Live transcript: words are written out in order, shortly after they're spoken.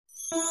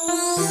Hi,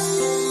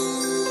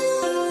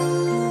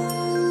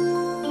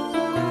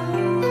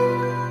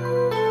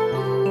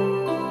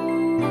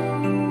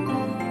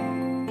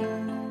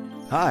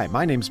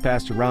 my name's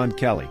Pastor Ron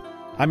Kelly.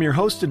 I'm your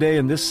host today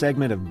in this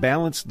segment of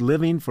Balanced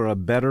Living for a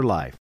Better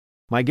Life.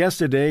 My guest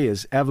today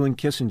is Evelyn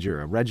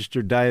Kissinger, a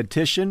registered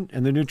dietitian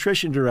and the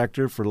nutrition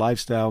director for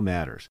Lifestyle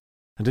Matters.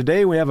 And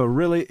today we have a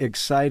really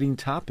exciting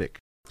topic,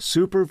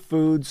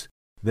 superfoods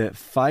that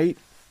fight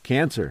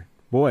cancer.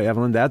 Boy,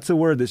 Evelyn, that's a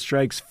word that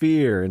strikes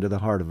fear into the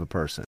heart of a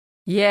person.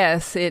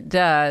 Yes, it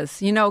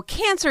does. You know,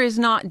 cancer is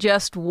not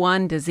just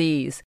one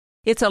disease.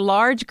 It's a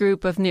large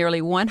group of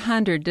nearly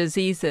 100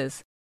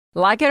 diseases.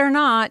 Like it or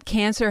not,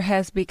 cancer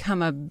has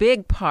become a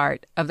big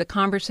part of the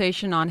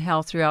conversation on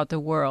health throughout the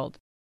world.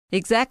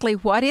 Exactly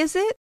what is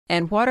it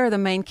and what are the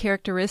main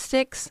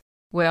characteristics?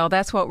 Well,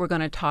 that's what we're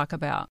going to talk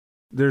about.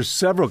 There's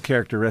several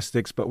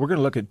characteristics, but we're going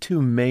to look at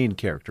two main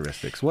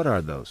characteristics. What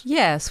are those?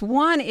 Yes,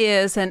 one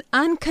is an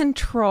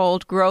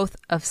uncontrolled growth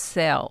of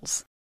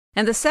cells.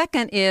 And the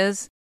second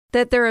is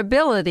that their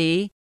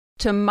ability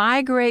to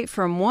migrate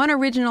from one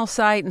original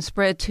site and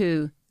spread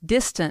to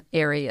distant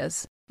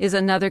areas is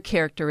another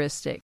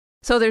characteristic.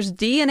 So there's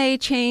DNA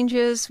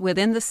changes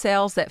within the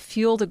cells that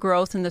fuel the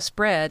growth and the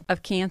spread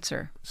of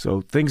cancer.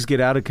 So things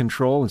get out of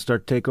control and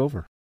start to take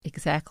over.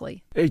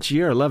 Exactly. Each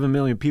year, 11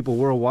 million people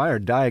worldwide are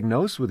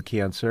diagnosed with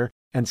cancer,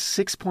 and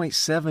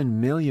 6.7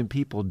 million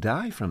people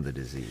die from the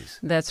disease.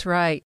 That's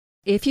right.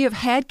 If you have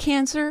had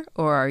cancer,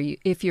 or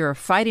if you're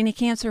fighting a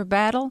cancer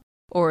battle,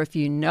 or if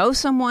you know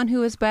someone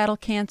who has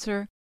battled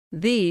cancer,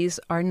 these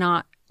are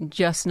not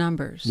just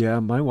numbers. Yeah,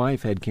 my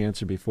wife had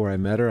cancer before I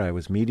met her. I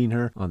was meeting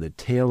her on the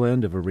tail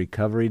end of a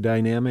recovery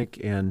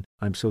dynamic, and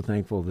I'm so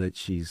thankful that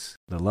she's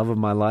the love of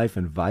my life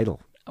and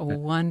vital.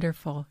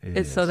 Wonderful.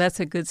 So that's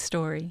a good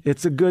story.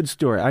 It's a good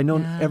story. I know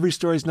every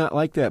story's not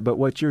like that, but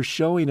what you're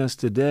showing us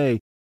today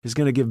is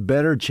going to give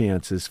better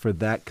chances for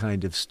that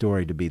kind of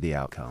story to be the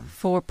outcome.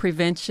 For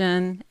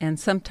prevention and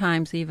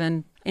sometimes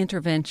even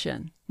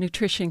intervention.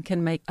 Nutrition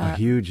can make a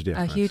huge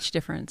difference. A huge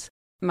difference.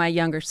 My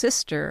younger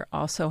sister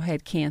also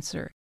had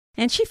cancer,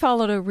 and she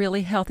followed a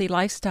really healthy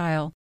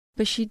lifestyle,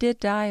 but she did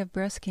die of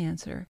breast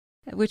cancer,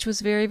 which was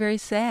very, very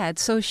sad.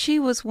 So she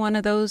was one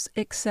of those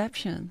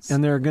exceptions.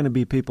 And there are going to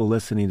be people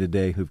listening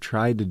today who've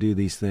tried to do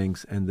these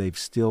things, and they've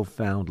still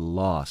found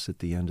loss at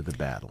the end of the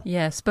battle.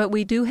 Yes, but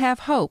we do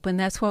have hope, and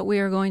that's what we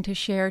are going to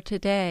share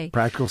today.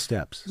 Practical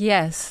steps.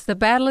 Yes, the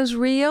battle is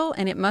real,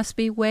 and it must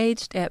be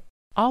waged at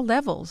all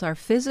levels, our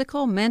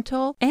physical,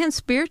 mental, and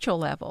spiritual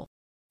level.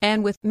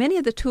 And with many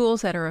of the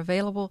tools that are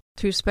available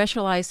through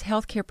specialized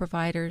healthcare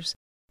providers,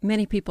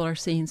 many people are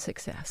seeing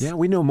success. Yeah,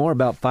 we know more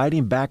about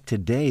fighting back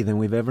today than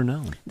we've ever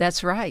known.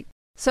 That's right.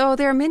 So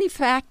there are many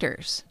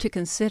factors to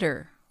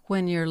consider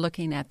when you're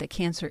looking at the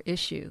cancer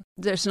issue.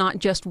 There's not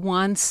just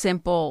one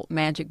simple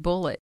magic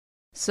bullet.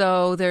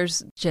 So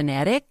there's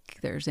genetic,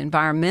 there's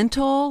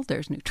environmental,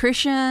 there's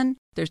nutrition,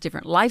 there's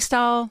different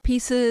lifestyle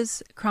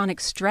pieces, chronic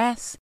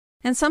stress,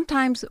 and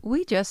sometimes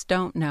we just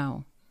don't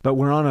know. But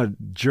we're on a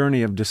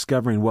journey of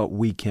discovering what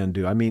we can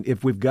do. I mean,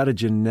 if we've got a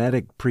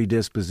genetic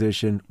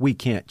predisposition, we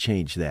can't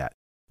change that.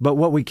 But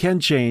what we can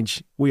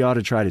change, we ought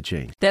to try to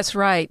change. That's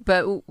right.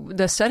 But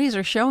the studies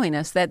are showing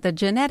us that the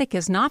genetic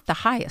is not the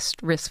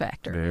highest risk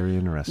factor. Very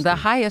interesting. The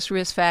highest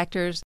risk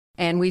factors,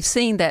 and we've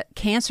seen that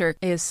cancer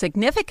is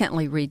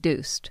significantly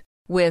reduced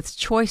with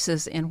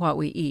choices in what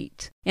we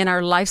eat, in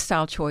our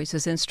lifestyle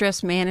choices, in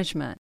stress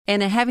management,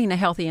 and in having a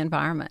healthy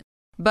environment.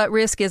 But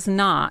risk is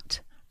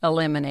not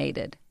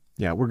eliminated.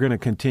 Yeah, we're going to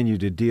continue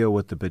to deal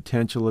with the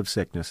potential of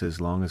sickness as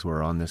long as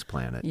we're on this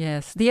planet.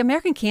 Yes. The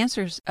American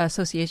Cancer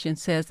Association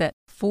says that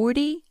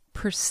 40%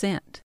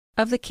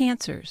 of the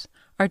cancers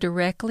are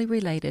directly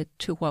related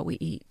to what we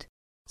eat.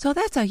 So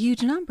that's a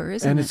huge number,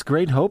 isn't it? And it's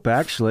great hope,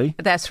 actually.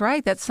 That's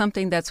right. That's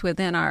something that's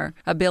within our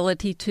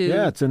ability to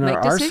it's in make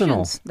our decisions.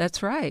 arsenal.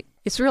 That's right.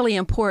 It's really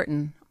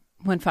important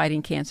when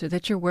fighting cancer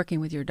that you're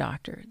working with your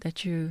doctor,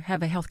 that you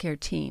have a healthcare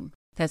team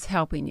that's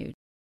helping you,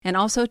 and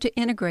also to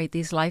integrate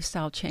these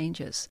lifestyle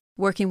changes,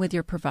 working with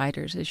your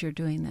providers as you're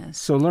doing this.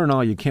 So learn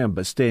all you can,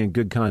 but stay in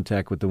good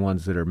contact with the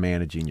ones that are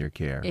managing your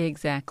care.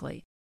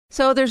 Exactly.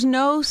 So there's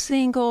no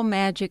single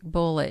magic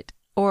bullet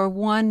or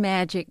one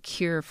magic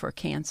cure for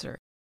cancer.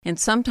 And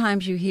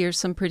sometimes you hear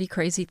some pretty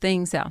crazy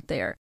things out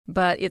there,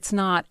 but it's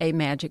not a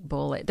magic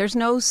bullet. There's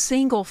no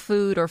single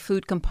food or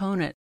food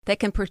component that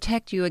can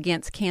protect you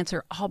against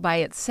cancer all by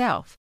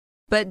itself.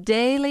 But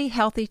daily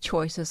healthy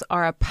choices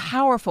are a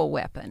powerful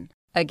weapon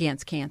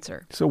against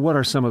cancer. So what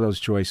are some of those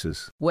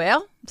choices?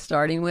 Well,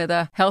 starting with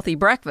a healthy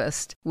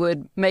breakfast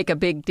would make a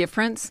big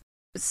difference.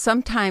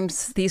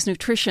 Sometimes these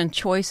nutrition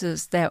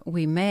choices that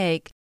we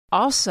make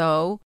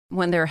also,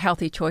 when they're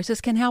healthy choices,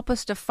 can help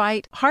us to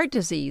fight heart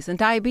disease and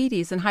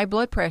diabetes and high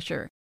blood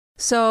pressure.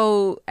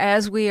 So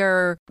as we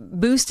are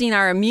boosting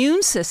our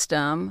immune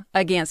system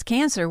against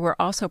cancer, we're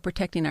also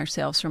protecting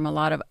ourselves from a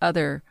lot of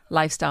other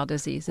lifestyle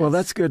diseases. Well,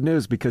 that's good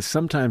news because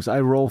sometimes I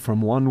roll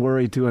from one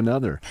worry to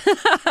another.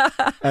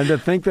 And to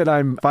think that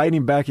I'm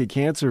fighting back at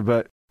cancer,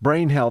 but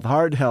brain health,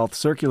 heart health,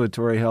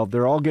 circulatory health,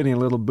 they're all getting a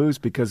little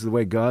boost because of the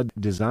way God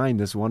designed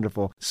this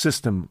wonderful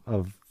system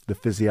of the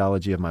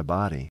physiology of my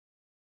body.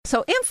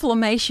 So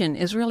inflammation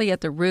is really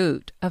at the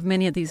root of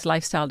many of these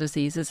lifestyle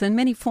diseases and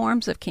many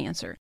forms of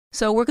cancer.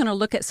 So we're going to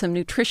look at some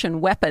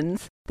nutrition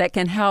weapons that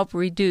can help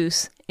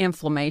reduce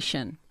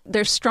inflammation.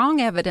 There's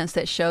strong evidence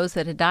that shows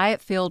that a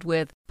diet filled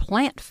with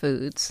plant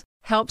foods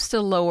helps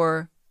to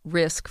lower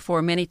risk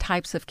for many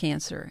types of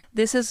cancer.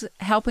 This is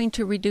helping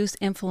to reduce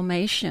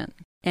inflammation,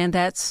 and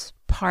that's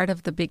part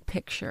of the big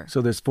picture.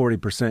 So this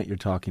 40% you're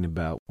talking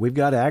about, we've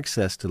got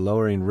access to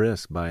lowering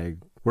risk by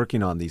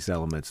working on these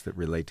elements that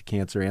relate to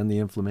cancer and the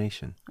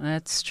inflammation.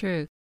 That's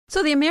true.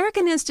 So the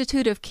American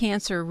Institute of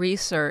Cancer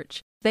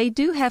Research, they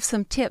do have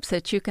some tips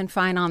that you can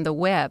find on the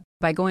web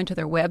by going to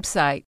their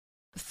website.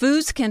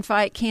 Foods can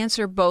fight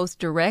cancer both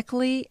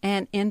directly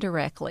and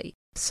indirectly.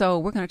 So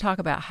we're going to talk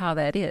about how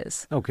that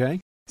is.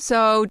 Okay.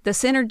 So the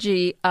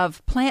synergy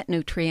of plant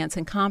nutrients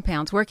and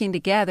compounds working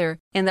together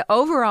in the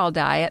overall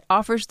diet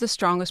offers the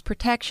strongest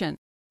protection.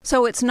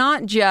 So it's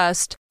not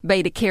just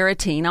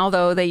beta-carotene,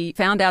 although they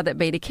found out that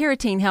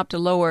beta-carotene helped to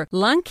lower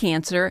lung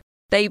cancer.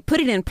 They put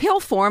it in pill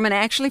form and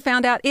actually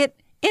found out it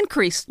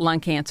increased lung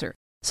cancer.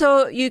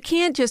 So you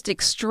can't just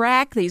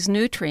extract these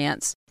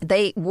nutrients.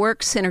 They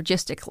work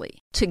synergistically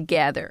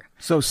together.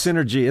 So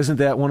synergy, isn't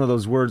that one of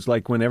those words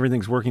like when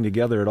everything's working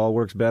together, it all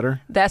works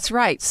better? That's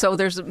right. So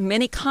there's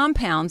many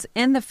compounds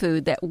in the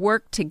food that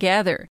work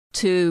together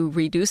to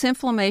reduce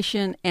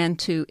inflammation and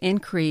to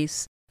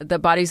increase the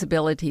body's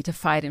ability to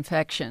fight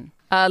infection.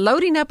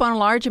 Loading up on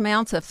large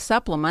amounts of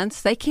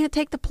supplements, they can't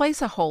take the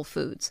place of whole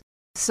foods.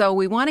 So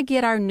we want to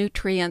get our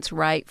nutrients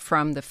right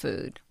from the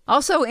food.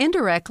 Also,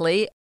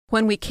 indirectly,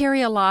 when we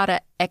carry a lot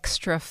of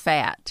extra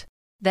fat,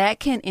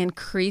 that can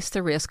increase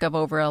the risk of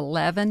over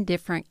 11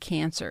 different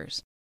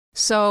cancers.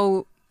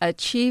 So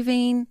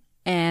achieving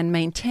and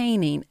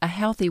maintaining a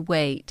healthy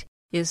weight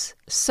is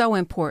so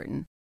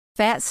important.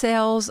 Fat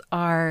cells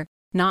are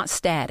not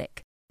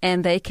static,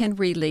 and they can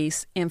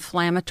release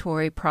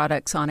inflammatory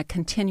products on a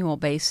continual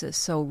basis.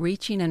 So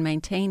reaching and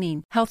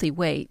maintaining healthy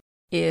weight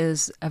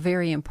is a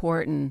very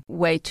important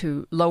way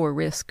to lower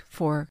risk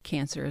for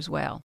cancer as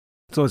well.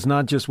 So it's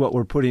not just what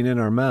we're putting in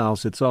our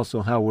mouths, it's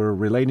also how we're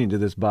relating to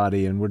this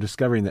body, and we're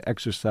discovering that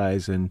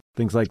exercise and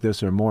things like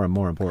this are more and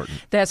more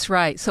important. That's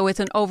right. So it's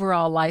an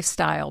overall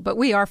lifestyle, but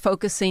we are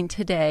focusing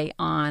today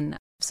on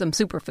some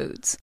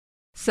superfoods.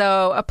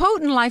 So a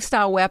potent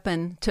lifestyle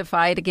weapon to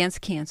fight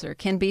against cancer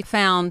can be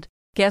found,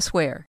 guess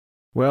where?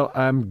 Well,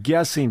 I'm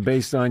guessing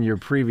based on your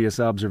previous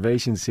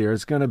observations here,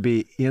 it's going to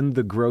be in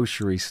the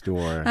grocery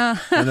store,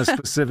 in a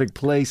specific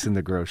place in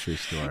the grocery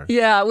store.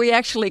 Yeah, we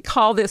actually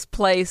call this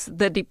place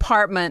the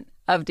Department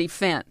of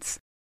Defense.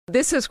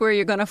 This is where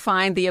you're going to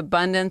find the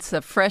abundance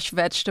of fresh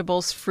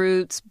vegetables,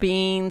 fruits,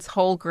 beans,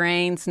 whole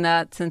grains,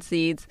 nuts, and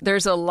seeds.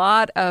 There's a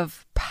lot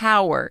of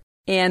power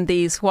in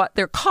these, what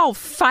they're called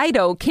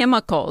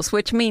phytochemicals,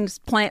 which means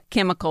plant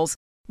chemicals,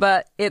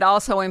 but it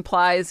also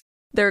implies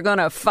they're going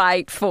to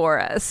fight for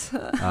us.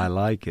 I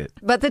like it.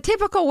 But the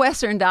typical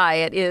Western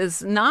diet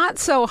is not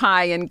so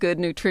high in good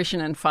nutrition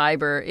and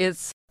fiber.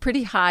 It's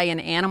pretty high in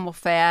animal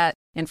fat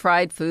and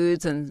fried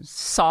foods and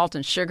salt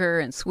and sugar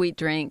and sweet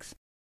drinks.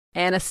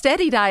 And a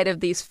steady diet of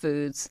these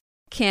foods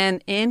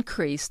can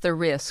increase the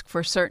risk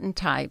for certain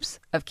types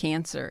of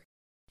cancer.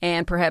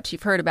 And perhaps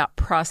you've heard about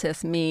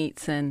processed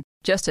meats, and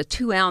just a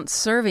 2-ounce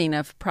serving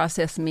of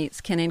processed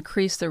meats can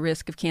increase the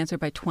risk of cancer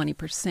by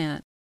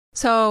 20%.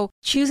 So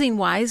choosing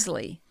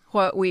wisely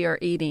what we are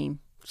eating.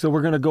 So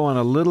we're going to go on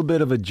a little bit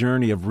of a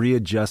journey of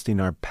readjusting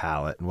our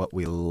palate and what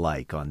we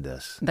like on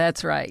this.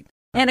 That's right.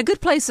 And a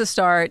good place to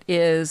start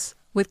is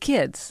with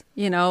kids,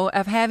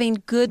 of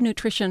having good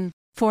nutrition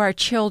for our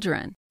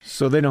children.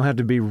 So they don't have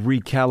to be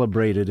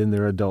recalibrated in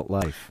their adult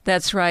life.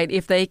 That's right.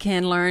 If they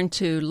can learn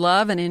to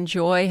love and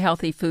enjoy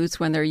healthy foods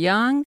when they're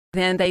young,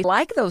 then they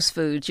like those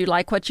foods. You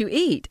like what you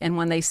eat. And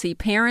when they see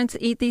parents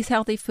eat these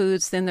healthy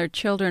foods, then their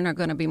children are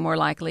going to be more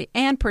likely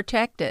and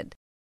protected.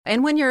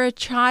 And when you're a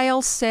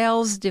child,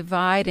 cells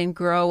divide and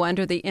grow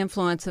under the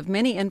influence of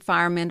many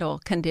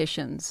environmental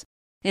conditions.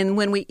 And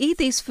when we eat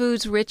these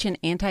foods rich in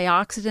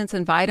antioxidants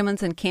and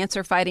vitamins and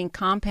cancer-fighting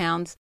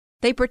compounds,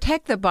 they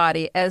protect the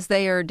body as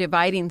they are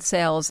dividing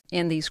cells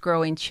in these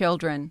growing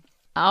children.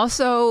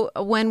 Also,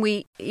 when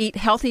we eat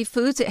healthy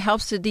foods, it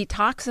helps to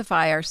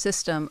detoxify our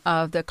system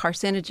of the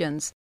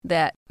carcinogens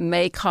that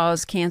may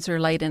cause cancer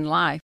late in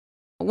life.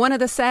 One of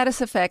the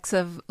saddest effects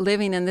of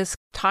living in this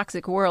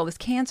toxic world is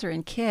cancer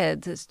in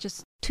kids. It's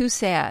just too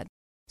sad.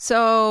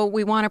 So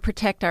we want to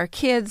protect our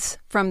kids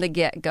from the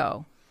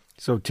get-go.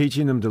 So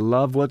teaching them to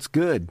love what's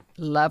good.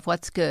 Love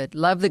what's good.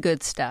 Love the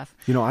good stuff.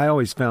 I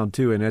always found,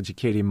 too, in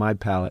educating my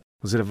palate,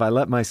 was that if I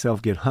let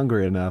myself get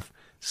hungry enough,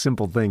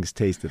 simple things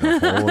tasted a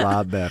whole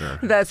lot better.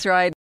 That's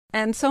right.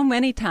 And so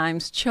many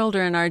times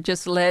children are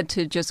just led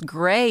to just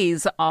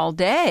graze all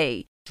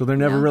day. So they're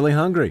never really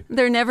hungry.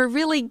 They never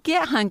really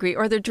get hungry,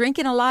 or they're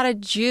drinking a lot of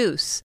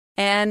juice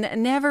and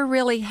never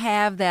really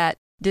have that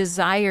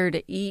desire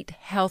to eat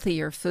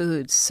healthier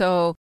foods.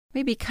 So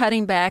maybe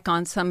cutting back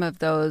on some of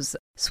those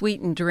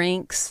sweetened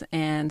drinks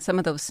and some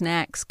of those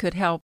snacks could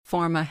help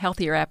form a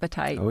healthier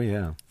appetite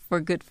for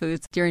good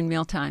foods during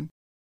mealtime.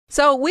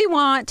 So we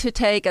want to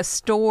take a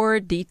store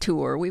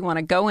detour. We want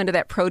to go into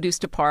that produce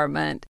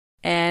department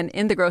and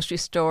in the grocery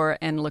store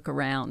and look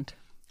around.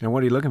 And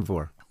what are you looking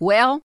for?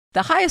 Well,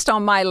 the highest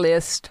on my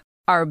list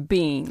are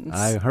beans.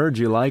 I heard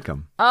you like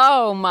them.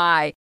 Oh,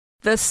 my.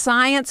 The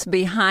science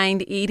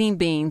behind eating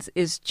beans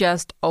is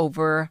just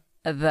over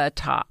the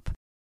top.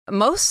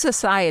 Most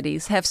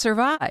societies have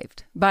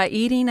survived by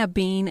eating a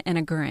bean and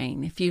a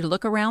grain. If you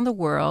look around the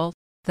world,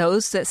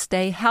 those that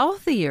stay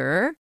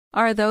healthier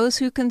are those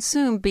who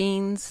consume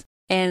beans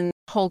and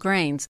whole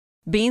grains.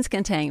 Beans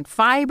contain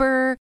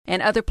fiber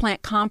and other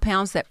plant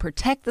compounds that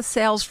protect the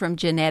cells from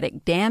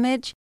genetic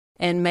damage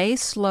and may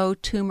slow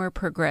tumor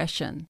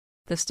progression.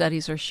 The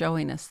studies are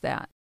showing us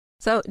that.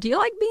 So, do you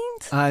like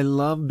beans? I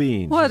love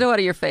beans. What are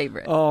your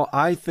favorites? Oh,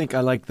 I think I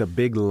like the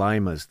big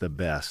limas the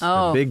best.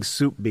 Oh. The big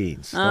soup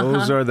beans.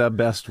 Those are the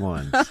best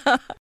ones.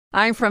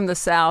 I'm from the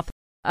South.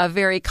 A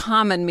very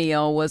common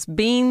meal was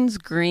beans,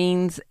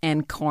 greens,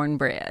 and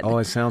cornbread. Oh,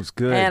 it sounds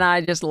good. And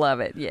I just love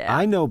it, yeah.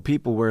 I know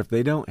people where if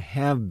they don't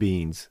have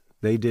beans,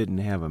 they didn't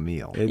have a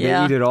meal. They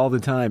Yeah. eat it all the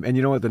time. And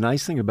you know what? The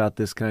nice thing about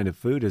this kind of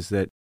food is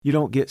that you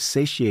don't get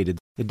satiated.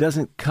 It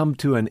doesn't come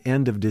to an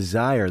end of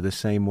desire the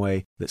same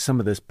way that some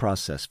of this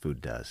processed food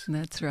does.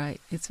 That's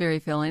right. It's very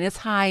filling. It's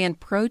high in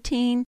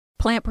protein,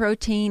 plant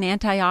protein,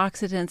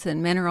 antioxidants,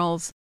 and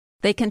minerals.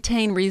 They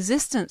contain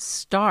resistant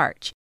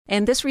starch.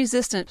 And this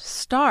resistant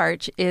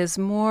starch is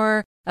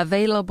more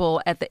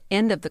available at the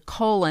end of the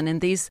colon.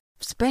 And these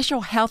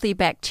special healthy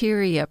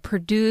bacteria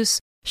produce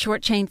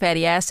short-chain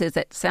fatty acids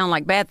that sound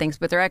like bad things,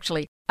 but they're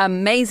actually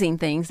amazing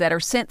things that are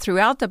sent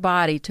throughout the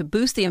body to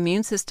boost the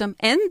immune system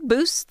and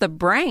boost the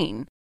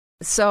brain.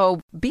 So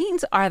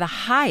beans are the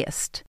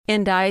highest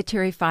in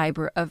dietary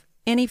fiber of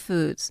any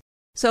foods.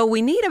 So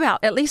we need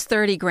about at least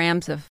 30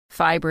 grams of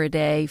fiber a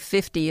day.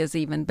 50 is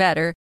even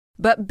better.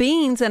 But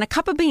beans, in a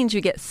cup of beans,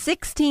 you get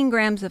 16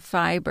 grams of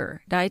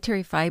fiber,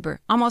 dietary fiber,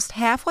 almost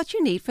half what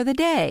you need for the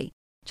day,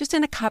 just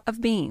in a cup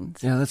of beans.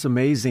 Yeah, that's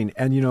amazing.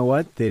 And you know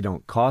what? They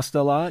don't cost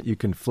a lot. You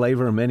can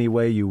flavor them any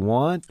way you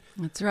want.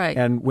 That's right.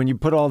 And when you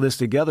put all this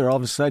together, all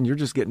of a sudden, you're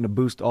just getting a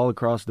boost all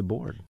across the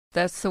board.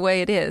 That's the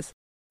way it is.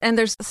 And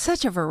there's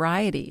such a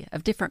variety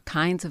of different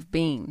kinds of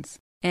beans.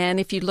 And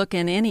if you look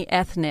in any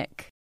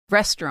ethnic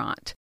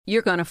restaurant,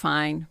 you're going to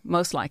find,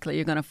 most likely,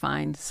 you're going to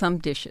find some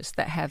dishes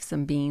that have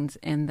some beans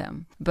in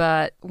them.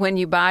 But when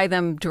you buy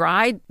them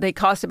dried, they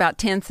cost about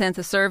 10 cents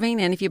a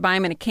serving. And if you buy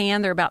them in a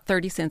can, they're about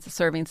 30 cents a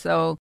serving.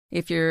 So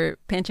if you're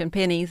pinching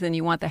pennies and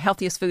you want the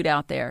healthiest food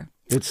out there,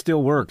 it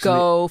still works.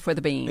 Go for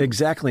the beans.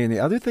 Exactly. And the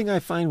other thing I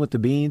find with the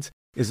beans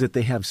is that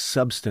they have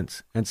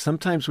substance. And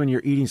sometimes when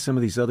you're eating some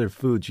of these other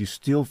foods, you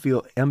still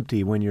feel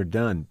empty when you're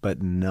done,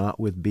 but not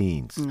with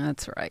beans.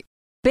 That's right.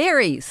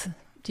 Berries.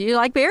 Do you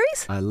like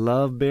berries? I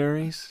love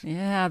berries.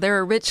 Yeah, they're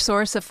a rich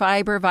source of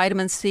fiber,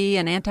 vitamin C,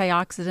 and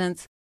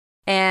antioxidants.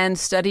 And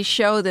studies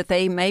show that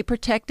they may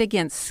protect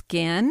against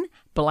skin,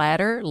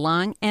 bladder,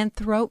 lung, and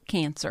throat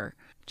cancer.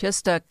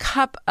 Just a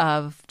cup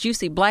of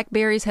juicy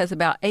blackberries has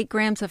about 8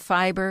 grams of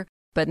fiber,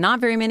 but not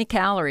very many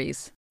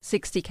calories,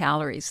 60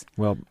 calories.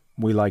 Well,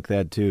 we like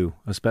that too,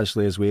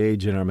 especially as we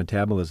age and our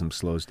metabolism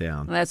slows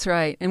down. That's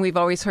right. And we've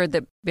always heard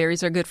that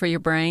berries are good for your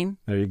brain.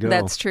 There you go.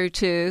 That's true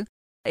too.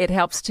 It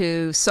helps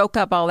to soak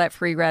up all that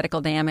free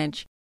radical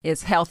damage.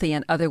 It's healthy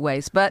in other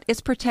ways, but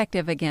it's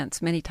protective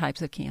against many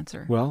types of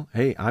cancer. Well,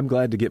 hey, I'm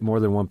glad to get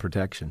more than one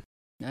protection.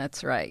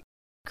 That's right.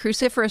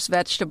 Cruciferous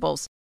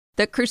vegetables.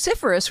 The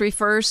cruciferous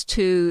refers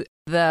to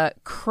the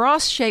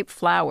cross-shaped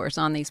flowers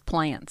on these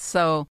plants.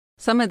 So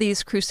some of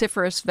these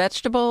cruciferous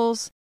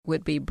vegetables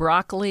would be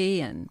broccoli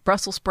and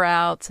Brussels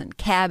sprouts and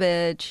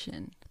cabbage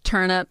and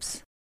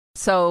turnips.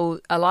 So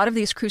a lot of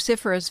these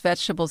cruciferous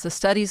vegetables, the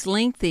studies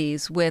link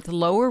these with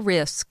lower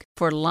risk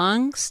for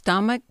lung,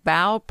 stomach,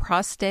 bowel,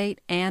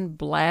 prostate, and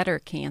bladder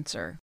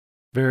cancer.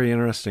 Very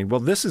interesting. Well,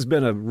 this has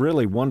been a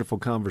really wonderful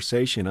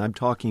conversation. I'm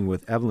talking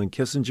with Evelyn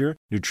Kissinger,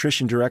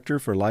 Nutrition Director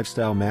for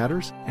Lifestyle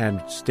Matters.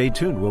 And stay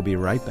tuned. We'll be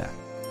right back.